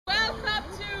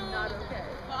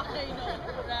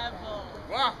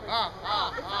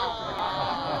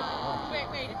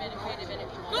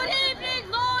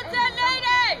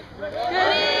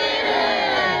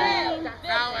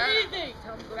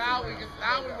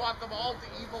want them all to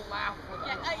evil laugh with us.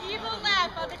 Yeah, an evil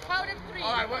laugh on the count of 3.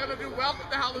 All right, we're going to do Welcome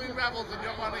to Halloween Revels, and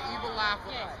you'll want an evil laugh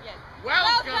with us. Yes.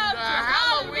 Welcome to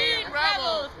Halloween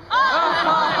Revels.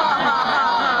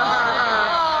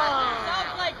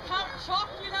 Sounds like Count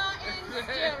Chocula in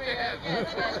stereo.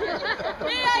 Yes.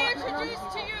 May I introduce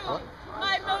to you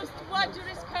my most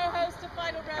wondrous co-host of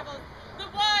Final Revels, the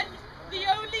one, the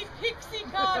only pixie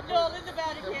cardinal in the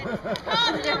Vatican,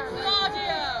 Cardinal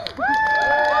Claudio.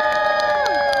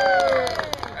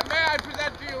 And may I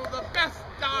present to you the best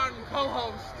darn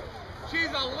co-host. She's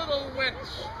a little witch.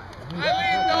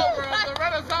 Eileen Dover of the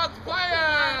Renaissance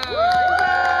Players.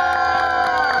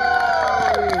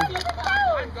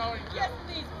 I'm going. Yes,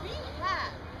 please. We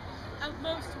have a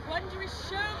most wondrous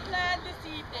show planned this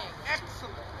evening.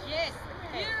 Excellent. Yes.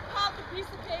 Here upon the piece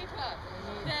of paper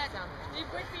that it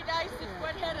would be nice if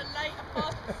one had a light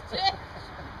upon the stage,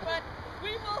 but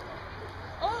we will.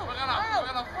 Oh,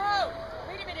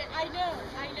 wait a minute. I know.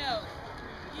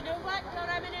 You know what, Your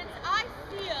Eminence? I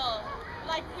feel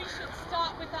like we should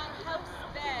start with our house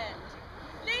band.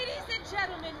 Ladies and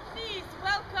gentlemen, please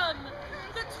welcome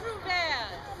the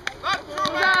Trouvères. The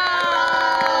Trouvères!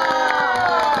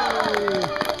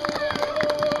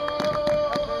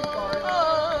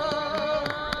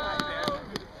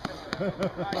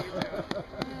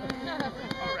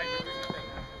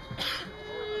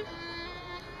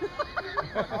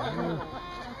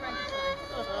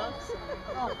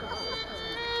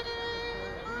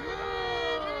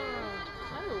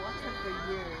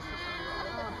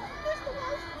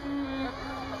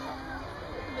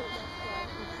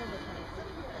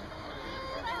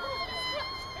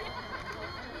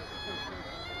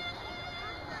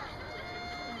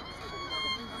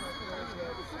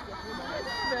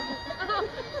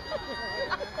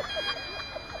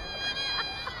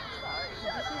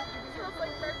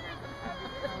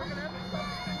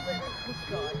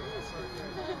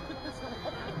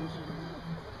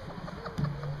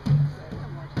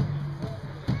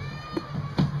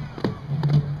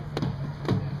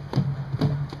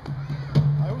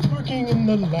 In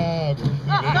the lab late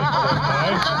at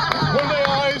night, when my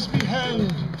eyes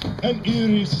beheld an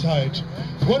eerie sight,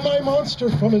 when my monster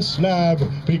from his slab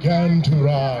began to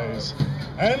rise,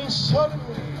 and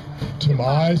suddenly, to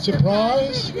my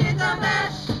surprise,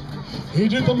 he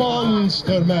did the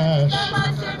monster mash.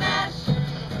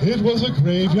 It was a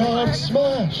graveyard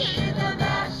smash.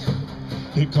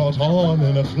 He caught on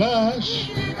in a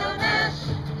flash.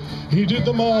 He did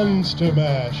the monster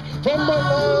mash. From my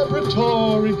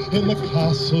laboratory in the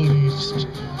castle east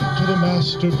to the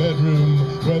master bedroom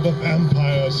where the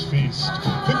vampires feast.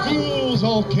 The ghouls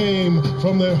all came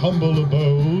from their humble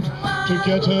abode to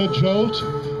get a jolt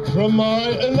from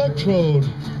my electrode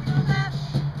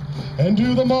and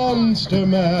do the monster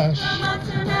mash.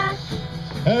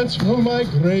 And through my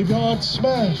graveyard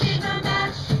smash,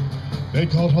 they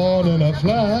caught on in a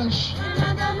flash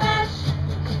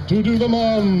to do the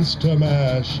monster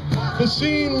mash. The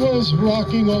scene was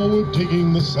rocking, all were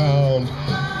digging the sound.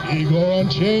 Igor on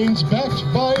chains, backed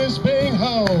by his baying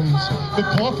hounds. The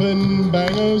coffin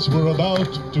bangers were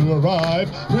about to arrive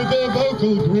with their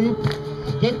vocal group,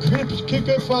 the Crypt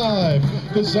Kicker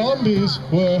 5. The zombies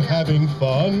were having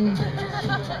fun.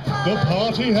 The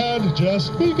party had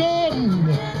just begun.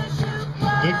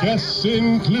 The guests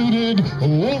included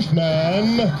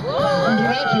Wolfman,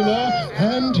 Dracula,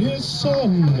 and his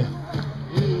son.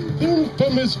 The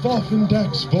infamous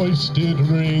Waffendack's voice did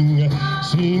ring.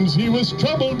 Seems he was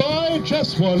troubled by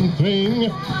just one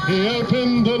thing. He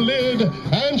opened the lid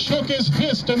and shook his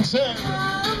fist and said,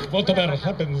 "Whatever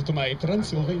happened to my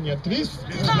Transylvania twist?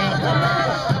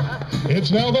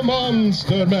 It's now the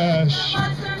monster mash.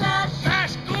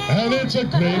 And it's a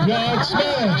graveyard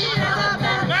smash.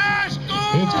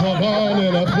 It's caught on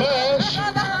in a flash.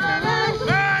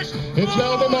 It's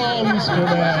now the monster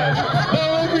mash.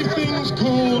 Now everything's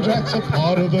cool, Jack's a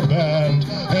part of the band,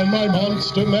 and my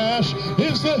monster mash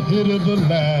is the hit of the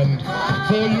land.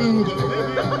 For you, the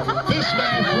living, this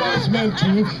mash was meant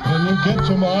to. When you get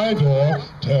to my door,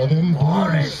 tell them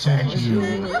Boris sent you.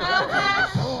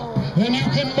 Then you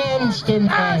can monster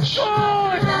mash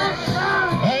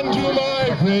and do my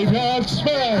graveyard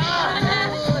smash.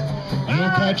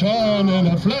 You'll catch on in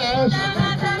a flash.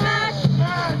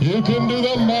 You can do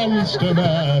the monster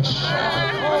mash.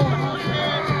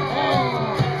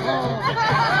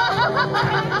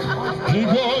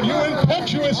 Igor, you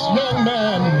impetuous young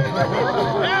man.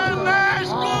 And mash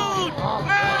good!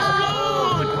 Mash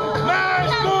good!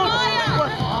 Mash good!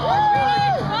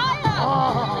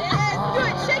 Yes, do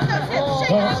it. Shake those hips.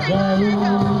 Shake those hips.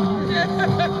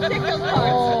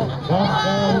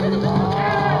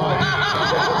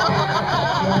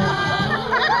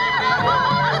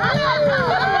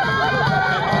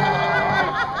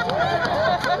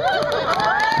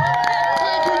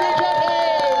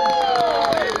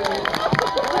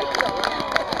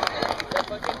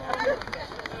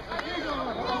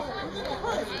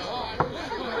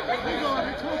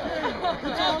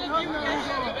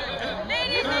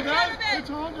 Ladies and gentlemen. It's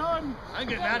all done. I'm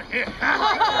getting out of here.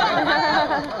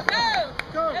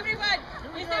 Go. Everyone.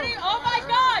 Is there any? Oh my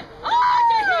God.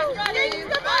 Oh, he's running. He's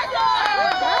the It's my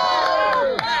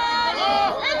arm.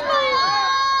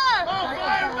 Oh,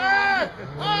 fireman!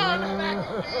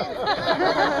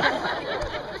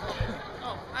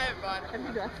 Oh, I have fun.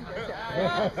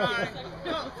 Sorry.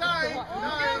 No, sorry.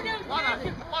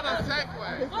 What a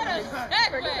segue. What a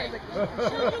segue.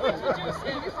 Shall you introduce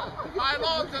him? My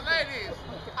lords and ladies,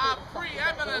 our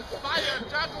preeminent fire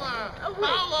juggler,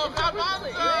 Paolo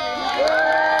Garbanzo!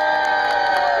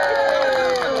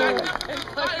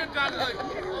 Fire juggler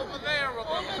over there.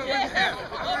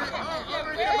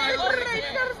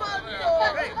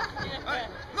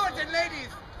 Lords and ladies,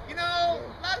 you know,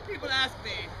 a lot of people ask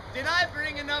me, did I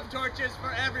bring enough torches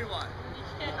for everyone?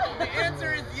 The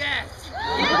answer is yes.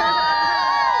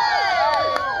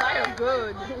 I am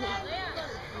good.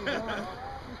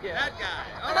 That guy.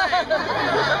 All right.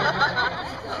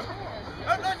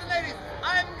 Lords and ladies,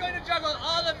 I'm going to juggle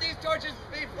all of these torches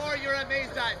before your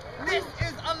amazed eyes. This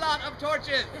is a lot of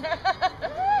torches.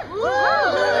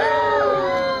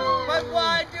 But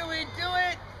why do we do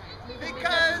it?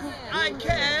 Because I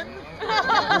can.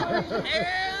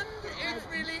 And it's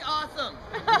really awesome.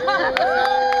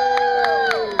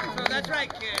 So that's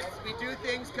right, kids. We do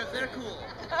things because they're cool.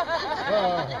 There's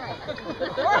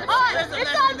a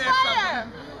lesson there somewhere.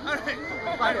 All right.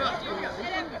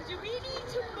 Do we need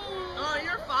to move? Oh,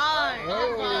 you're fine.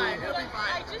 You're fine. It'll be I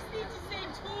fine. just need to say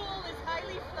tool is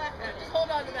highly flattened. Just hold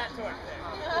on to that torch there.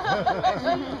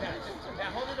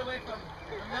 Yeah, hold it away from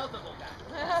the meltable guy.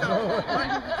 So,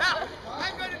 now,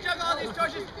 I'm going to juggle all these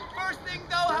torches. First thing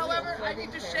though, however, I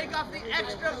need to shake off the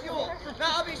extra fuel.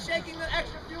 Now I'll be shaking the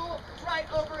extra fuel right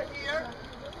over here.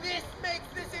 This makes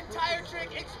this entire trick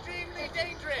extremely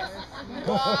dangerous.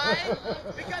 Why?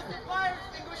 Because the fire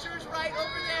extinguisher's right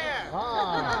over there.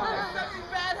 If something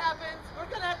bad happens, we're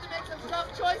going to have to make some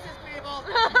tough choices, people.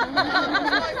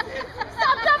 Choices.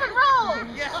 Stop, jump, and roll.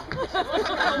 Yeah.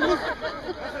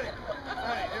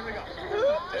 Alright, here we go.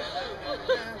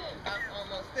 I'm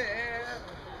almost there.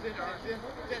 It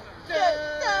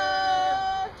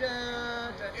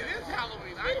is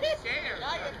Halloween. I'm scared.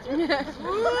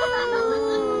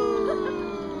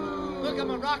 Look, I'm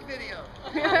a rock video.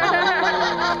 Alright,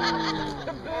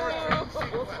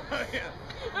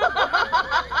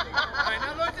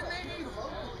 now lords and ladies,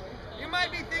 you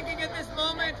might be thinking at this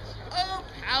moment, oh,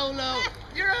 Paolo,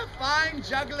 you're a fine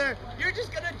juggler. You're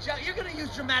just gonna you're gonna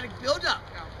use dramatic build-up.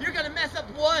 You're gonna mess up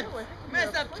once,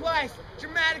 mess up twice,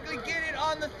 dramatically get it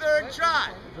on the third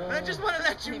try. And I just want to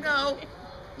let you know,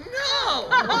 no!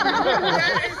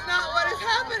 That is not what is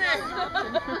happening.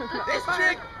 This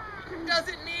trick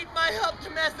doesn't need my help to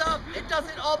mess up. It does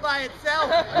it all by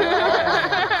itself.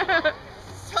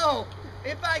 So,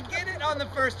 if I get it on the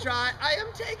first try, I am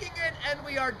taking it and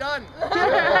we are done.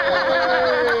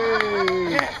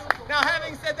 Yes. Now,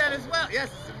 having said that as well, yes,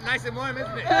 nice and warm,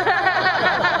 isn't it? Now,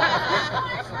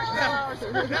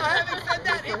 having said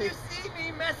that, if you see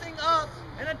me messing up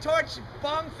and a torch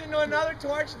bonks into another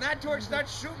torch and that torch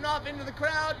starts shooting off into the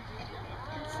crowd,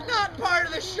 it's not part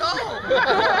of the show.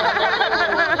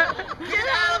 Get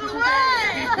out of the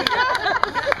way.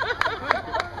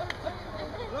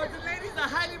 Lords and ladies, I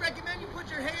highly recommend you put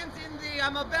your hands in the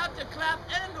I'm about to clap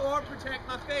and or protect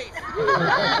my face. There we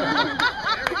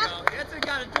go. It's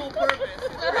got a dual purpose.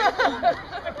 It's pretty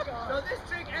cool. So this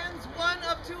trick ends one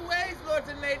of two ways, lords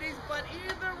and ladies, but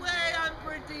either way, I'm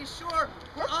pretty sure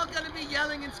we're all going to be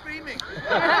yelling and screaming.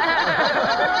 All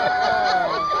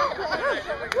right,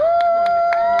 here we go.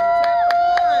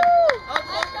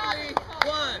 Hopefully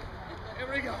one. Here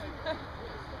we go.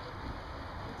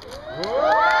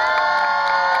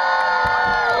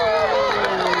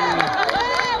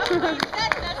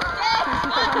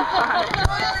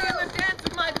 Finally in the dance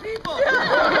of my people.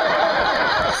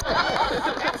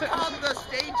 It's called The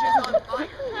Stage is on Fire.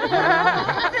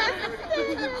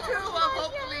 Season 2 of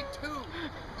hopefully 2.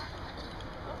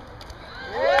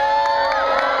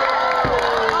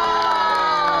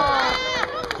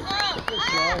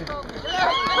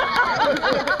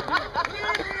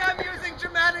 Clearly I'm using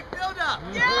dramatic build-up.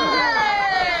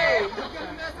 Yay! I'm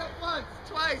gonna mess up once,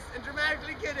 twice, and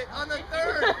dramatically get it on the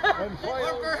third,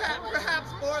 or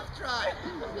perhaps fourth try.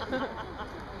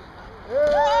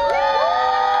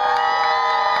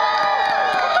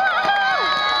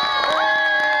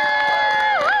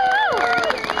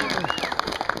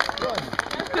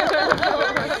 A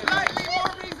slightly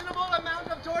more reasonable amount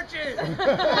of torches. More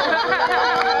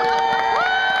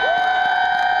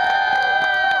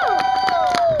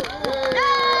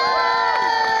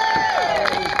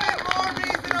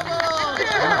reasonable.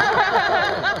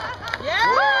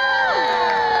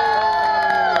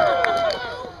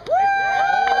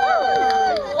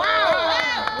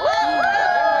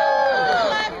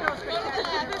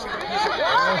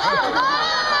 Ladies,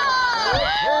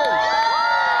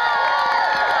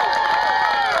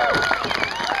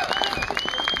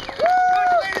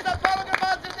 I'm Paul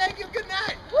Monster. Thank you. Good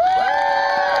night.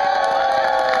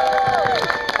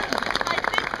 I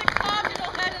think the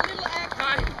Cardinal had a little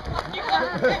accent.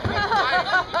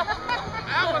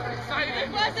 That was exciting. It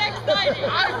was exciting.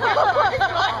 I know.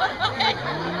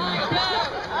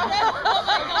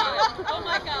 Oh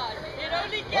my God. It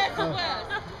only gets worse.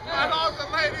 And all the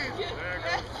ladies. Yes.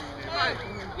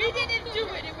 We didn't do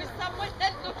it. It was someone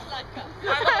that looked like us. And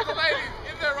all the ladies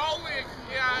in their only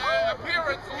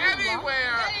appearance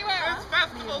anywhere this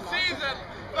festival season,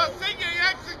 the Singing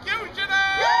Executioners!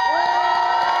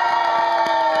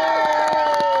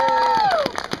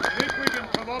 I think we can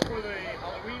come up with a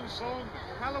Halloween song.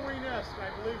 Halloween-esque, I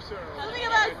believe so. Something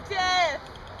about death.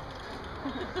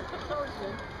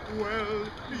 Well,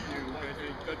 you may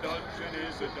think the dungeon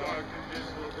is a dark and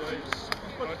dismal place,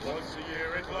 but once a year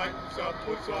it lightens up,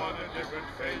 puts on a different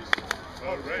face.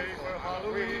 Hooray for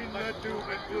Halloween, let doom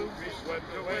and gloom be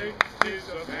swept away. 'Tis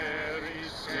a merry,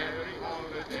 scary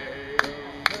holiday.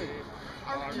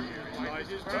 Our yearly light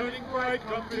is burning bright,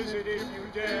 come visit if you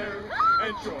dare,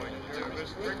 and join the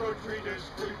nervous trick-or-treaters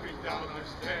creeping down the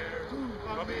stairs.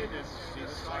 Come in and see the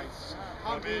sights,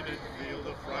 come in and feel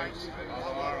the fright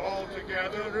of our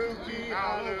all-together rookie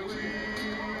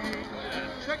Halloween.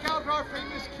 Check out our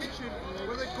famous kitchen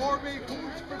where the gourmet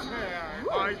foods prepare.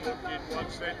 I looked in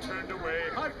once, then turned away.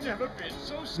 I've never been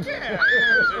so scared.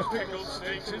 There's pickled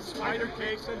steaks and spider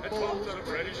cakes and bowls of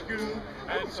reddish goo,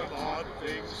 and some odd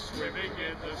things swimming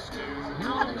in the stew.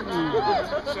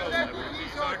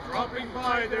 Celebrities are dropping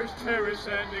by. There's Paris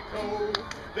and Nicole.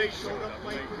 They showed up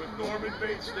late with Norman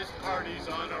Bates. This party's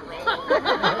on a roll. The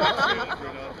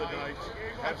children of the night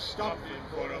have stopped in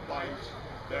for a bite.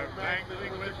 They're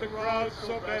mangling with the crowd,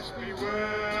 so best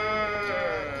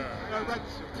beware.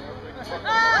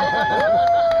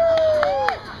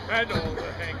 And all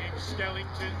the hanging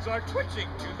skeletons are twitching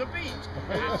to the beat.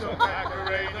 It's a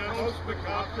Macarena, most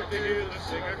macabre to hear the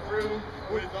singer crew,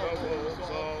 with the wolves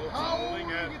all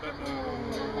howling at the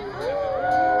moon.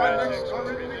 And next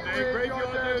door in the day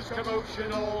graveyard, there's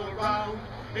commotion all around.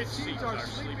 It seems our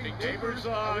sleeping neighbors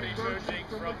are emerging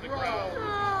from the ground.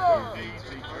 Who needs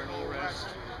eternal rest?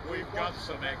 We've got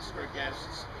some extra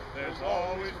guests. There's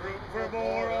always room for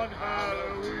more on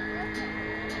Halloween.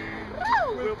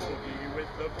 We'll boogie with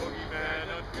the boogeyman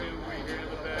until we hear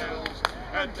the bells.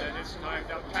 And then it's time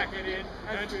to pack it in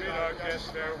and bid our guests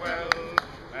farewell.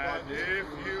 And if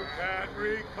you can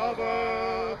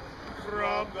recover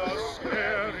from the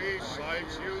scary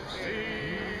sights you've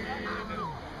seen,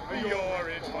 you're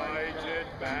invited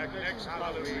back next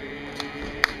Halloween.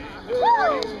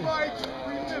 Party might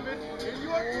relive it in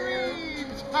your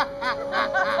dreams.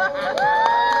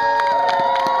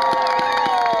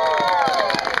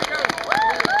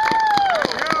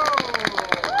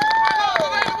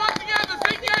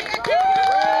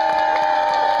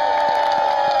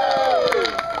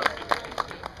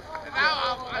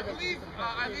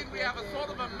 We have a sort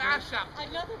of a mashup.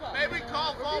 Another one. May we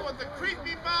call forward the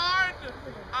Creepy Bard,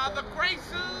 the Graces,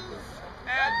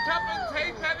 and Tuppence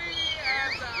Halfpenny,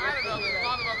 and I don't know, there's a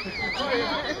lot of other people. Oh,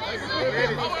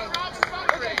 and Robin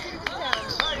Buttery.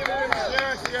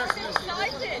 Yes.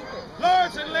 Excited.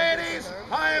 Lords and ladies,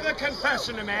 I have a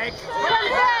confession to make.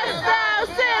 Confess, thou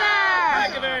sinner!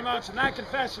 Thank you very much, and that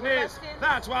confession is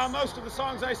that while most of the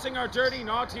songs I sing are dirty,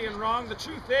 naughty, and wrong, the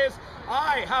truth is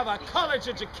I have a college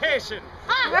education.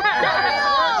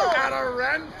 At a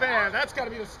Ren Fair. That's got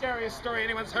to be the scariest story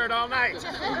anyone's heard all night.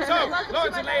 So,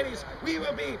 lords and ladies, we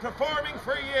will be performing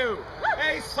for you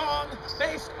a song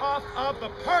based off of the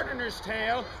Pardoner's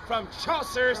Tale from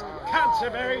Chaucer's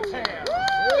Canterbury Tale.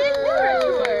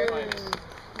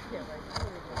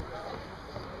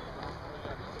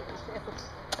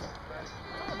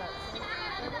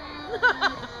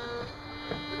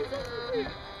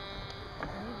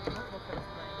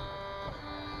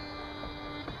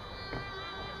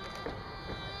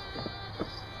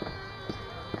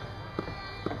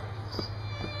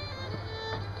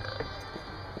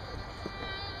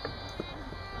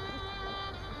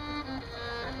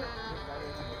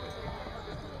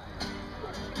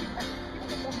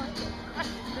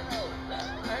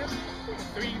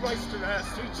 Three roisterers,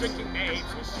 three drinking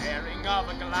maids, were sharing of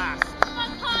a glass.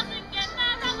 One pausing in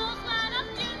their revels when a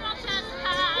funeral just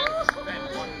passed. Then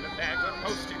one of the beggar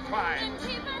most inquired.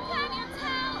 Innkeeper, can you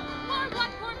tell? For what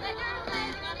poor beggar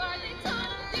living a barley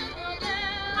told funeral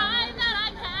bell? I bet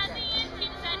I can. The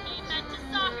innkeeper said he meant a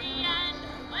sorry end.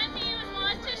 When he was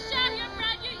one to share your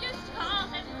bread, you used to call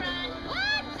him friend.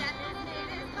 What? Death is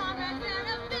his comrade, and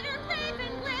a bitter faith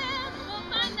and will. We'll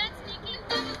find that sneaking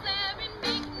devil.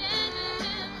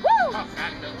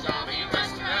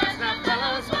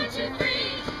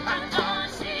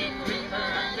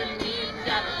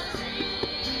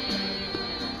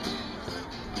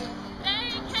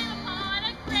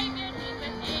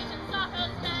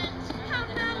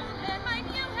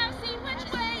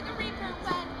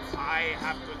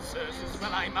 laugh, good sirs, as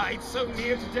well I might, so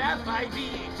near to death I be.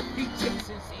 He takes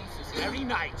his ease this very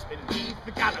night beneath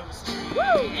the gallows tree.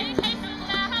 In case of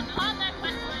death on their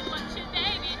questward, what should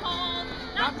they behold?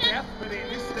 Not death, but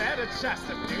instead a chest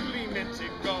of newly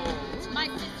minted gold. My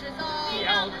sisters all, The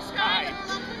elders cried,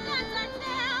 love presents our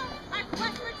tale. Our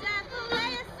quest for death will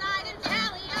lay aside and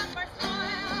tally up our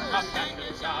spoil. up and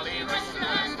the jolly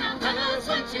roisters, now fellows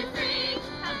 1, 2, 3,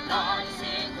 have gone to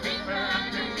see a creeper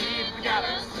underneath the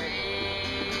gallows tree.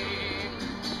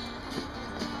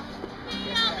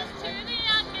 The eldest to the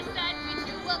youngest said, We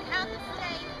two will count the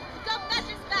stake. Go fetch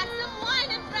us back some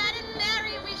wine and bread, and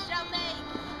merry we shall make.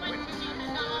 when she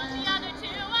had gone, the other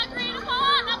two agreed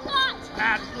upon a plot.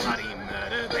 That bloody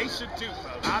murder they should do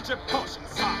for larger portion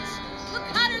slots. We'll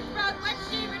cut her throat when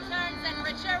she returns, and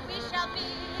richer we shall be.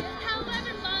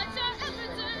 However much our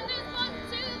efforts in is 1,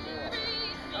 2, 3.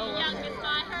 The youngest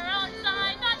by her own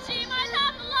side thought she might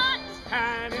have a lot.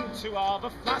 And into all the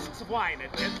flasks of wine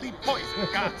a deadly poison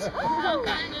got. All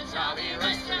kind of jolly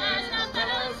roisters, now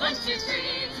fellows 1, 2, 3,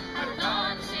 have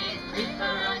gone to see a creeper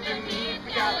underneath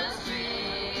the gallows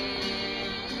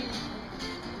tree.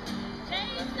 They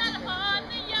set upon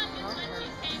the youngest when she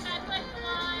came back with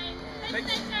wine. They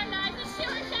set their knives into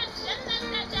her chest and then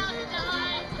set down to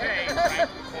die. They drank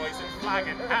the poison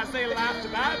flagon as they laughed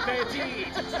about their deed.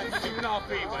 And soon all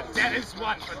three were dead as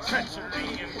one for treachery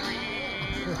and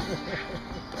greed.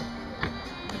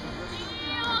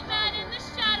 The old man in the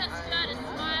shadow stood, a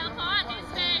smile upon his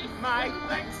face. My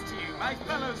thanks to you, my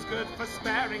fellows good, for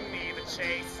sparing me the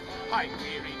chase. I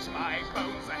wearied to my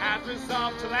bones, I had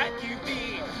resolved to let you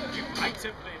be. You might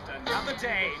have lived another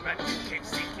day, but you came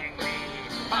seeking me.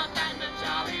 Up and the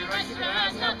jolly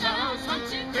roisters, now fellows 1,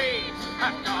 2, 3,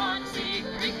 Have gone to see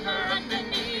a creeper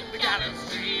underneath the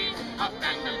gallows tree. Up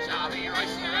and the jolly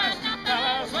roisters, now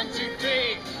fellows 1, 2,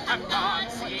 3, have gone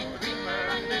to see a creeper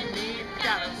underneath the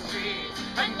gallows tree.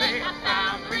 And they have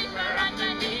found the creeper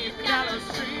underneath the gallows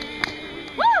tree.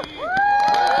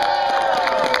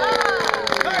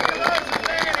 Thank you, lords and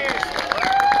ladies.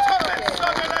 Thomas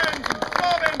Sutherland,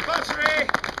 Robin Buttery,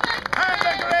 and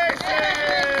the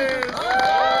Graces.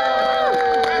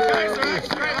 You guys are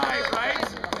extra live, right?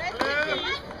 Hello?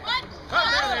 What? Oh,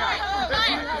 there they are.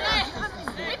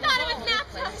 We thought it was nap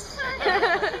time.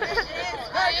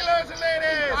 Thank you, lords and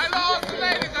ladies. My lords and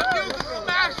ladies, a musical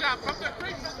mashup from the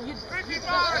creepy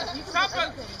bar,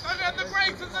 Tuppence, and the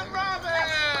Graces and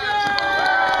Robin.